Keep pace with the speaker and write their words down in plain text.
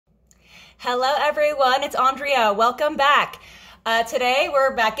Hello everyone, it's Andrea. Welcome back. Today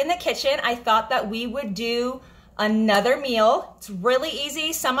we're back in the kitchen. I thought that we would do another meal. It's really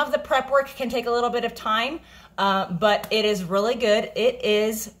easy. Some of the prep work can take a little bit of time, but it is really good. It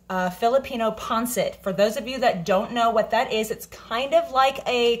is Filipino pancit. For those of you that don't know what that is, it's kind of like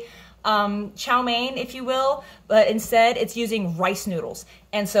a chow mein, if you will, but instead it's using rice noodles.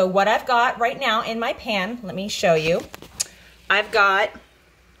 And so what I've got right now in my pan, let me show you. I've got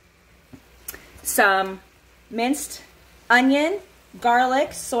some minced onion,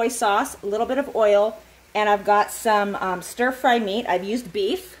 garlic, soy sauce, a little bit of oil, and I've got some stir-fry meat. I've used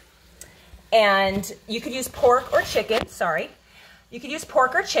beef, and you could use pork or chicken, sorry. You could use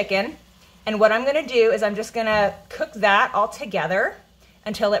pork or chicken, and what I'm gonna do is I'm just gonna cook that all together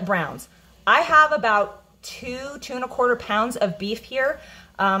until it browns. I have about 2.25 pounds of beef here.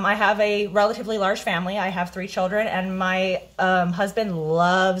 I have a relatively large family. I have 3 children, and my husband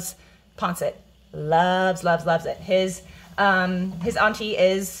loves pancit. Loves it. His auntie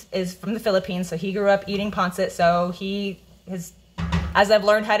is from the Philippines, so he grew up eating pancit. So as I've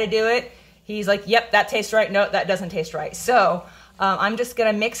learned how to do it, he's like, yep, that tastes right. No, that doesn't taste right. So I'm just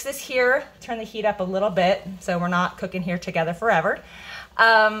gonna mix this here, turn the heat up a little bit so we're not cooking here together forever.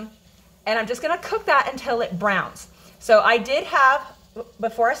 And I'm just gonna cook that until it browns. So I did have,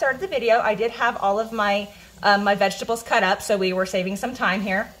 before I started the video, I did have all of my vegetables cut up, so we were saving some time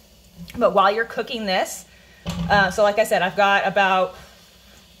here. But while you're cooking this, so like I said, I've got about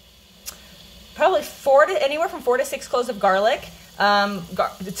probably anywhere from 4 to 6 cloves of garlic.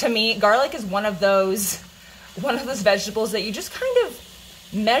 To me, garlic is one of those vegetables that you just kind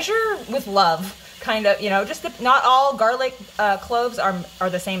of measure with love. Kind of, you know, not all garlic cloves are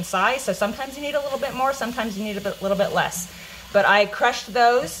the same size. So sometimes you need a little bit more, sometimes you need a little bit less. But I crushed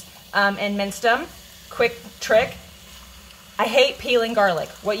those and minced them. Quick trick. I hate peeling garlic.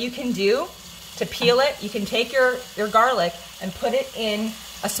 What you can do to peel it, you can take your garlic and put it in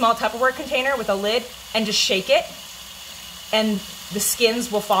a small Tupperware container with a lid and just shake it, and the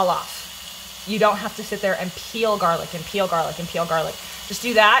skins will fall off. You don't have to sit there and peel garlic and peel garlic and peel garlic. Just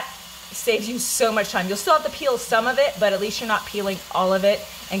do that. It saves you so much time. You'll still have to peel some of it, but at least you're not peeling all of it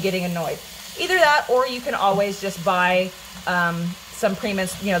and getting annoyed. Either that, or you can always just buy some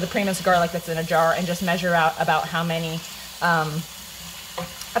pre-minced, the pre-minced garlic that's in a jar, and just measure out about how many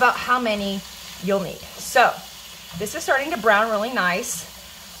you'll need. So this is starting to brown really nice.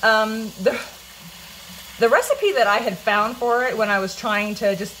 The recipe that I had found for it when I was trying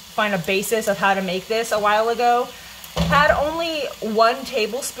to just find a basis of how to make this a while ago had only 1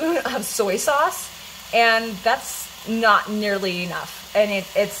 tablespoon of soy sauce, and that's not nearly enough. And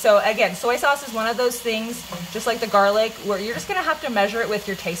so again, soy sauce is one of those things, just like the garlic, where you're just gonna have to measure it with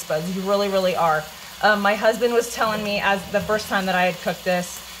your taste buds. You really are. My husband was telling me as the first time that I had cooked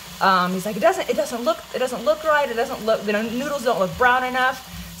this, he's like, it doesn't look right. It doesn't look, the noodles don't look brown enough.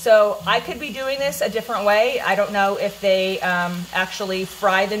 So I could be doing this a different way. I don't know if they actually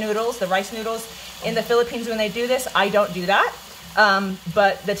fry the noodles, the rice noodles in the Philippines when they do this. I don't do that.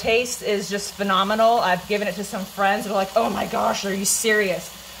 But the taste is just phenomenal. I've given it to some friends and they're like, oh my gosh, are you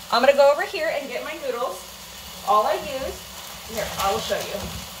serious? I'm gonna go over here and get my noodles. All I use, here, I will show you.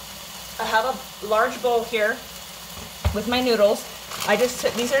 I have a large bowl here with my noodles.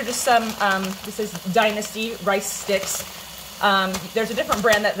 These are just some, this is Dynasty rice sticks. There's a different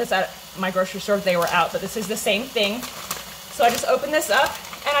brand that's at my grocery store. They were out, but this is the same thing. So I just open this up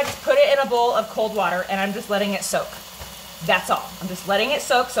and I just put it in a bowl of cold water, and I'm just letting it soak. That's all. I'm just letting it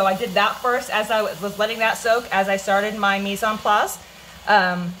soak. So I did that first as I was letting that soak as I started my mise en place.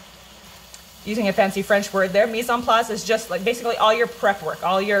 Using a fancy French word there. Mise en place is just like basically all your prep work,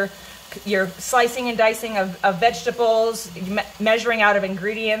 all your slicing and dicing of vegetables, measuring out of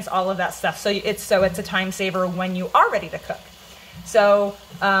ingredients, all of that stuff. So it's a time saver when you are ready to cook. So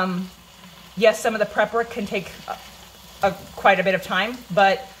yes, some of the prep work can take quite a bit of time,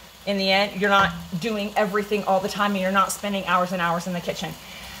 but in the end, you're not doing everything all the time, and you're not spending hours and hours in the kitchen.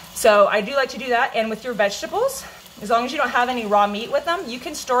 So I do like to do that. And with your vegetables, as long as you don't have any raw meat with them, you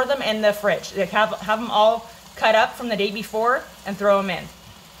can store them in the fridge. Like have them all cut up from the day before and throw them in.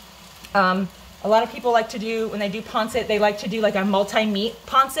 A lot of people like to do, when they do pancit, they like to do like a multi-meat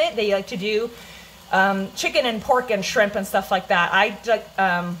pancit. They like to do chicken and pork and shrimp and stuff like that. I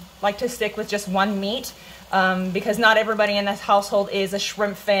like to stick with just one meat because not everybody in this household is a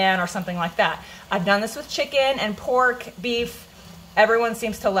shrimp fan or something like that. I've done this with chicken and pork, beef. Everyone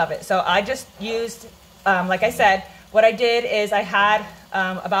seems to love it. So I just used, like I said, what I did is I had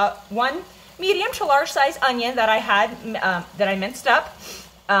about 1 medium to large size onion that I had, that I minced up.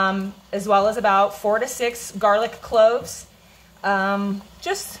 As well as about 4 to 6 garlic cloves,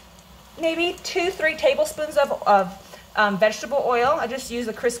 just maybe 2-3 tablespoons of vegetable oil. I just use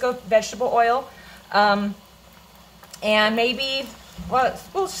the Crisco vegetable oil. And maybe, well,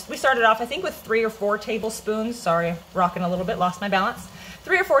 we started off, I think, with 3 or 4 tablespoons. Sorry, rocking a little bit, lost my balance.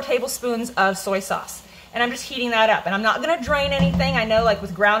 3 or 4 tablespoons of soy sauce. And I'm just heating that up. And I'm not gonna drain anything. I know, like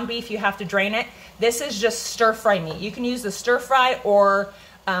with ground beef, you have to drain it. This is just stir fry meat. You can use the stir fry or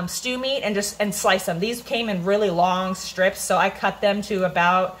stew meat and slice them. These came in really long strips, so I cut them to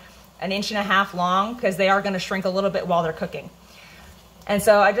about 1.5 inches long because they are gonna shrink a little bit while they're cooking. And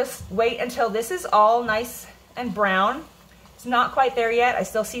so I just wait until this is all nice and brown. It's not quite there yet. I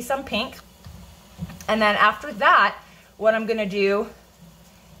still see some pink. And then after that, what I'm gonna do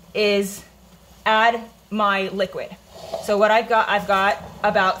is add my liquid. So what I've got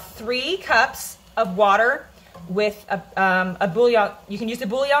about 3 cups of water with a bouillon. You can use the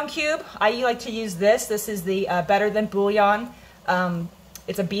bouillon cube. I like to use this. This is the Better Than Bouillon.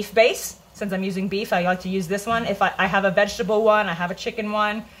 It's a beef base. Since I'm using beef, I like to use this one. If I have a vegetable one, I have a chicken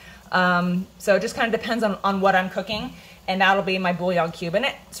one. So it just kind of depends on what I'm cooking, and that'll be my bouillon cube. And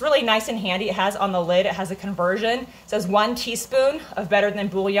it's really nice and handy. It has on the lid, it has a conversion. It says 1 teaspoon of Better Than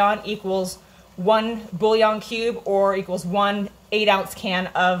Bouillon equals 1 bouillon cube or equals 1 8-ounce can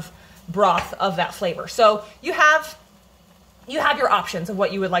of broth of that flavor. So you have your options of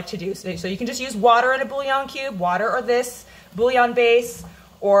what you would like to do. So you can just use water in a bouillon cube, water or this bouillon base,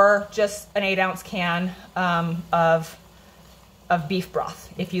 or just an 8-ounce can of beef broth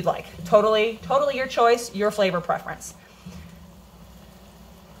if you'd like. Totally your choice, your flavor preference.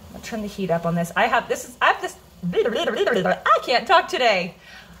 I'll turn the heat up on this. I can't talk today.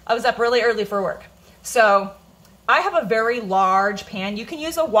 I was up really early for work. So I have a very large pan. You can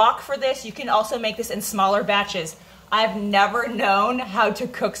use a wok for this. You can also make this in smaller batches. I've never known how to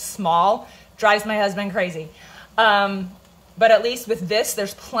cook small. Drives my husband crazy. But at least with this,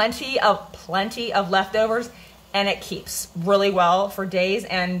 there's plenty of leftovers, and it keeps really well for days.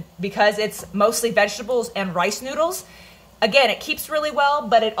 And because it's mostly vegetables and rice noodles, again, it keeps really well,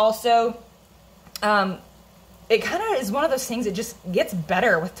 but it also, it kind of is one of those things that just gets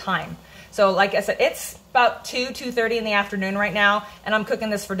better with time. So like I said, it's about 2:30 in the afternoon right now, and I'm cooking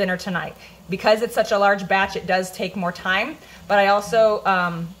this for dinner tonight. Because it's such a large batch, it does take more time, but I also,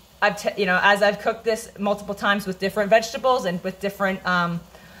 as I've cooked this multiple times with different vegetables and with different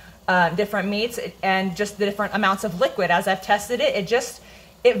meats and just the different amounts of liquid, as I've tested it,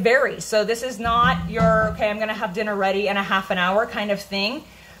 it varies. So this is not your, okay, I'm gonna have dinner ready in a half an hour kind of thing.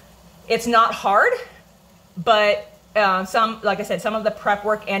 It's not hard, but like I said, some of the prep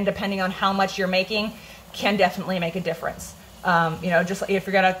work and depending on how much you're making can definitely make a difference. Just if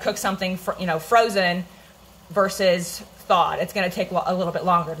you're gonna cook something, frozen versus thawed, it's gonna take a little bit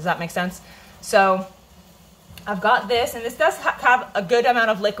longer. Does that make sense? So I've got this, and this does have a good amount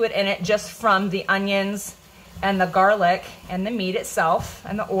of liquid in it just from the onions and the garlic and the meat itself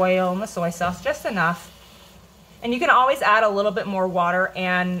and the oil and the soy sauce, just enough. And you can always add a little bit more water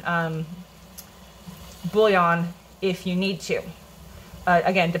and bouillon if you need to.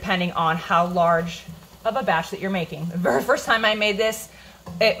 Again, depending on how large of a batch that you're making. The very first time I made this,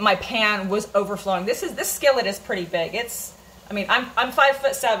 my pan was overflowing. This skillet is pretty big. I'm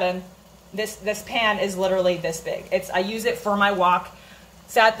 5'7". This pan is literally this big. I use it for my wok.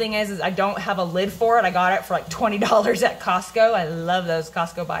 Sad thing is I don't have a lid for it. I got it for like $20 at Costco. I love those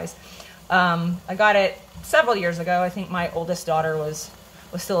Costco buys. I got it several years ago. I think my oldest daughter was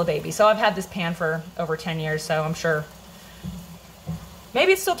still a baby. So I've had this pan for over 10 years, so I'm sure.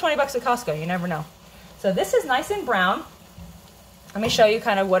 Maybe it's still $20 at Costco, you never know. So this is nice and brown. Let me show you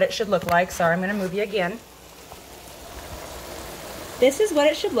kind of what it should look like. Sorry, I'm gonna move you again. This is what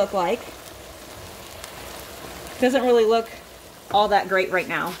it should look like. Doesn't really look all that great right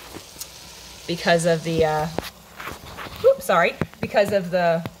now because of the, because of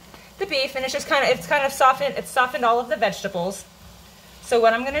the beef, and it's kind of softened. It's softened all of the vegetables. So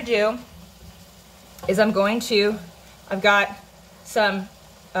what I'm gonna do is I've got some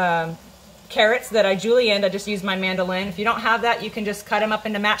carrots that I julienned. I just used my mandolin. If you don't have that, you can just cut them up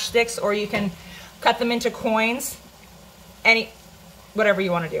into matchsticks, or you can cut them into coins, whatever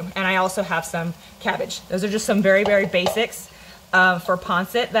you want to do. And I also have some cabbage. Those are just some very, very basics for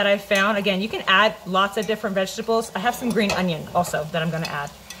pancit that I found. Again, you can add lots of different vegetables. I have some green onion also that I'm gonna add.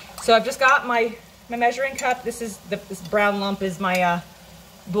 So I've just got my measuring cup. This brown lump is my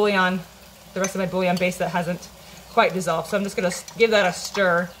bouillon, the rest of my bouillon base that hasn't quite dissolved. So I'm just gonna give that a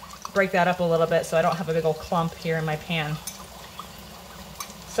stir, break that up a little bit so I don't have a big old clump here in my pan.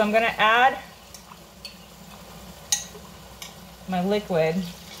 So I'm gonna add my liquid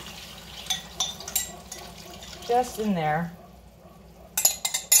just in there.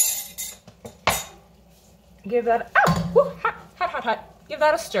 give that, oh, woo, hot, hot, hot, hot. Give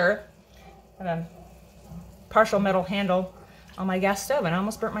that a stir. And then partial metal handle on my gas stove, and I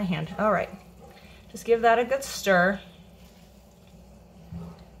almost burnt my hand. All right, just give that a good stir.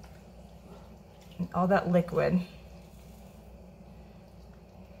 And all that liquid.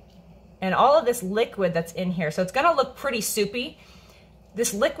 And all of this liquid that's in here, so it's gonna look pretty soupy.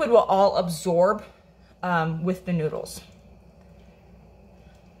 This liquid will all absorb with the noodles.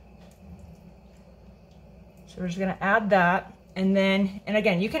 So we're just gonna add that. And then, and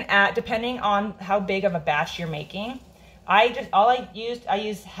again, you can add, depending on how big of a batch you're making. I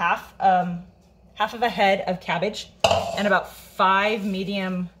used half of a head of cabbage and about 5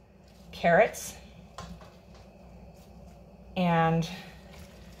 medium carrots. And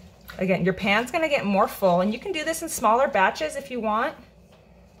again, your pan's gonna get more full, and you can do this in smaller batches if you want,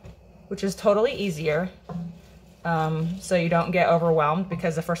 which is totally easier. So you don't get overwhelmed,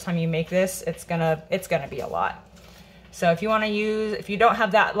 because the first time you make this, it's gonna be a lot. So if you want to use, if you don't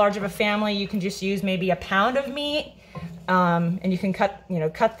have that large of a family, you can just use maybe a pound of meat, and you can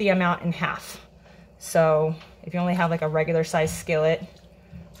cut the amount in half. So if you only have like a regular size skillet,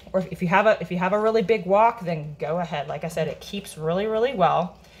 or if you have a really big wok, then go ahead. Like I said, it keeps really, really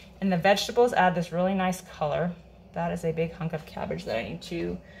well. And the vegetables add this really nice color. That is a big hunk of cabbage that I need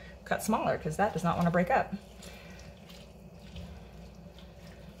to cut smaller, because that does not want to break up.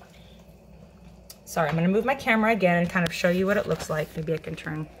 Sorry, I'm gonna move my camera again and kind of show you what it looks like. Maybe I can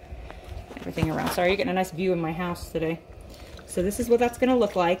turn everything around. Sorry, you're getting a nice view of my house today. So this is what that's gonna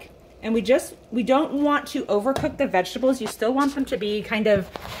look like. And we don't want to overcook the vegetables. You still want them to be kind of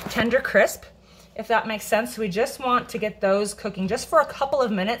tender crisp, if that makes sense. We just want to get those cooking just for a couple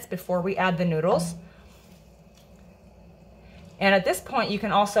of minutes before we add the noodles. And at this point, you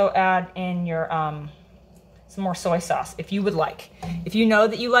can also add in your some more soy sauce if you would like. If you know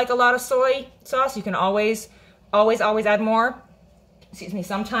that you like a lot of soy sauce, you can always add more. Excuse me.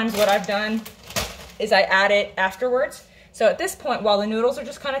 Sometimes what I've done is I add it afterwards. So at this point, while the noodles are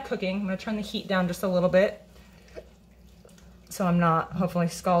just kind of cooking, I'm gonna turn the heat down just a little bit so I'm not hopefully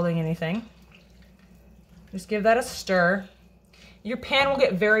scalding anything. Just give that a stir. Your pan will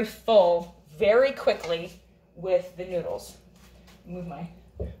get very full very quickly with the noodles. Move my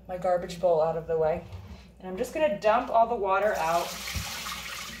garbage bowl out of the way. And I'm just gonna dump all the water out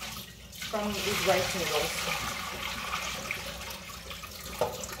from these rice noodles.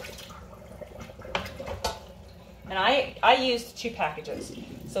 And I used 2 packages.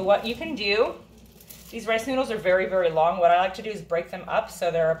 So what you can do, these rice noodles are very, very long. What I like to do is break them up so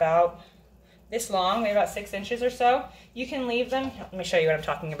they're about this long, maybe about 6 inches or so. You can leave them, let me show you what I'm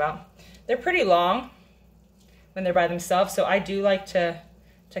talking about. They're pretty long when they're by themselves, so I do like to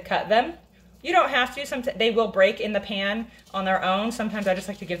cut them. You don't have to. Sometimes they will break in the pan on their own. Sometimes I just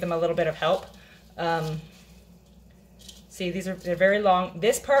like to give them a little bit of help. See, they're very long.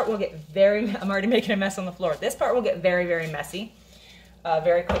 This part will get I'm already making a mess on the floor. This part will get very, very messy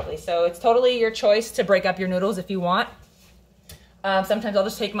very quickly. So it's totally your choice to break up your noodles if you want. Sometimes I'll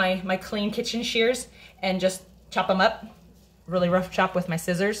just take my clean kitchen shears and just chop them up, really rough chop with my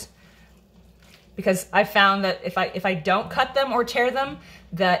scissors. Because I found that if I don't cut them or tear them,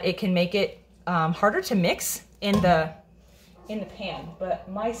 that it can make it harder to mix in the pan. But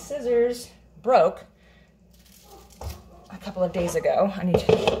my scissors broke a couple of days ago.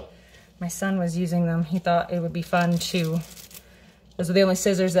 My son was using them. He thought it would be fun those are the only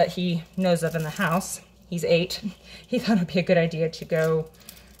scissors that he knows of in the house. He's 8. He thought it'd be a good idea to go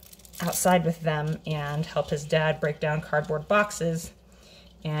outside with them and help his dad break down cardboard boxes.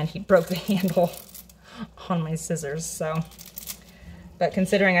 And he broke the handle on my scissors, so. But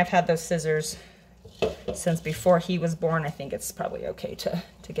considering I've had those scissors since before he was born, I think it's probably okay to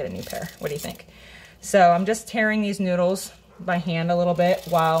get a new pair. What do you think? So I'm just tearing these noodles by hand a little bit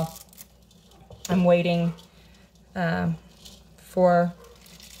while I'm waiting for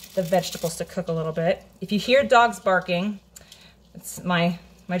the vegetables to cook a little bit. If you hear dogs barking, it's my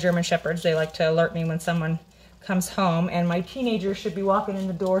German Shepherds. They like to alert me when someone comes home, and my teenager should be walking in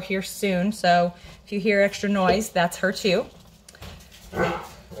the door here soon, so if you hear extra noise, that's her too.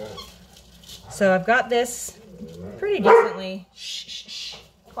 So I've got this pretty decently, shh,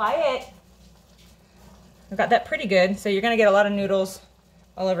 quiet. I've got that pretty good, so you're gonna get a lot of noodles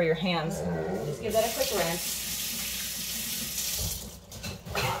all over your hands. Just give that a quick rinse.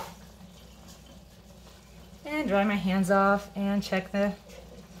 And dry my hands off and check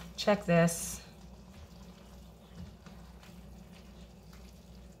this.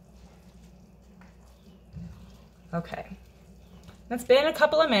 Okay, it's been a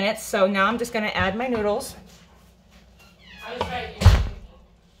couple of minutes, so now I'm just gonna add my noodles.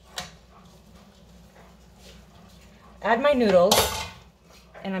 add my noodles,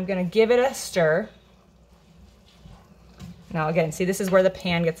 and I'm gonna give it a stir. Now again, see, this is where the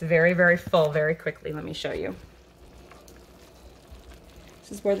pan gets very, very full very quickly. Let me show you.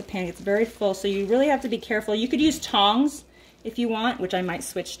 This is where the pan gets very full, so you really have to be careful. You could use tongs if you want, which I might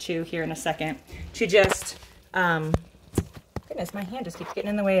switch to here in a second, to just, goodness, my hand just keeps getting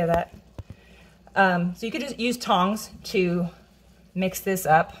in the way of that. So you could just use tongs to mix this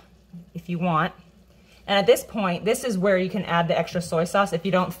up if you want. And at this point, this is where you can add the extra soy sauce if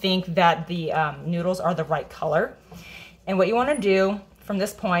you don't think that the noodles are the right color. And what you want to do from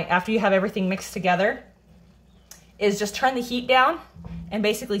this point, after you have everything mixed together, is just turn the heat down and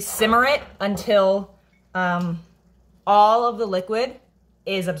basically simmer it until all of the liquid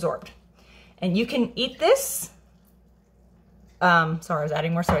is absorbed. And you can eat this, sorry, I was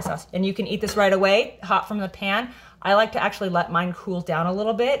adding more soy sauce. And you can eat this right away, hot from the pan. I like to actually let mine cool down a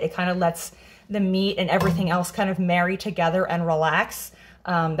little bit. It kind of lets the meat and everything else kind of marry together and relax.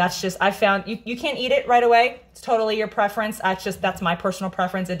 That's just, I found you can't eat it right away. It's totally your preference. That's my personal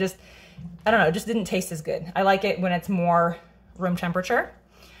preference. It just, I don't know, it just didn't taste as good. I like it when it's more room temperature,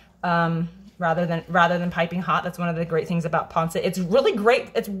 rather than piping hot. That's one of the great things about pancit. It's really great.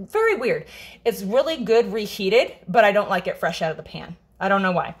 It's very weird. It's really good reheated, but I don't like it fresh out of the pan. I don't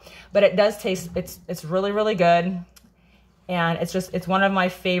know why, but it does taste, it's really, really good. And it's one of my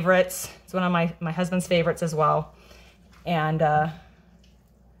favorites. It's one of my husband's favorites as well. And,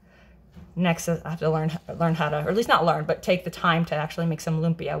 next, I have to learn how to, or at least not learn, but take the time to actually make some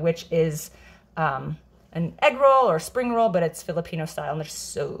lumpia, which is an egg roll or spring roll, but it's Filipino style, and they're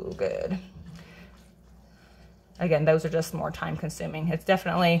so good. Again, those are just more time consuming. It's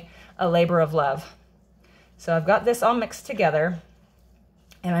definitely a labor of love. So I've got this all mixed together,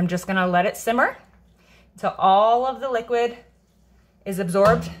 and I'm just gonna let it simmer until all of the liquid is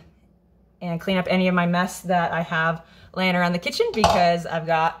absorbed, and clean up any of my mess that I have laying around the kitchen, because I've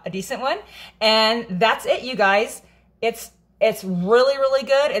got a decent one. And that's it, you guys. It's really, really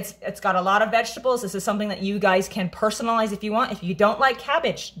good. It's got a lot of vegetables. This is something that you guys can personalize if you want. If you don't like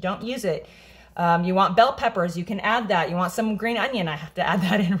cabbage, don't use it. You want bell peppers, you can add that. You want some green onion, I have to add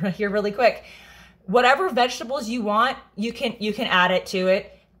that in here really quick. Whatever vegetables you want, you can add it to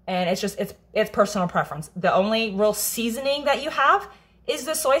it. And it's personal preference. The only real seasoning that you have is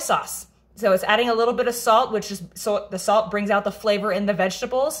the soy sauce. So it's adding a little bit of salt, which is, so the salt brings out the flavor in the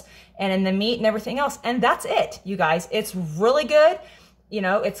vegetables and in the meat and everything else. And that's it, you guys. It's really good. You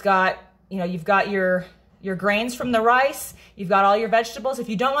know, it's got, you know, you've got your grains from the rice. You've got all your vegetables. If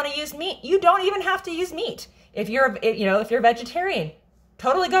you don't want to use meat, you don't even have to use meat. If you're a vegetarian,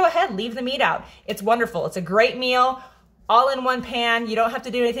 totally go ahead, leave the meat out. It's wonderful. It's a great meal, all in one pan. You don't have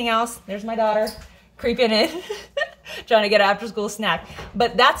to do anything else. There's my daughter creeping in, trying to get an after school snack.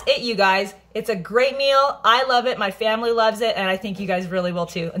 But that's it, you guys. It's a great meal. I love it. My family loves it. And I think you guys really will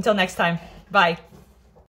too. Until next time, bye.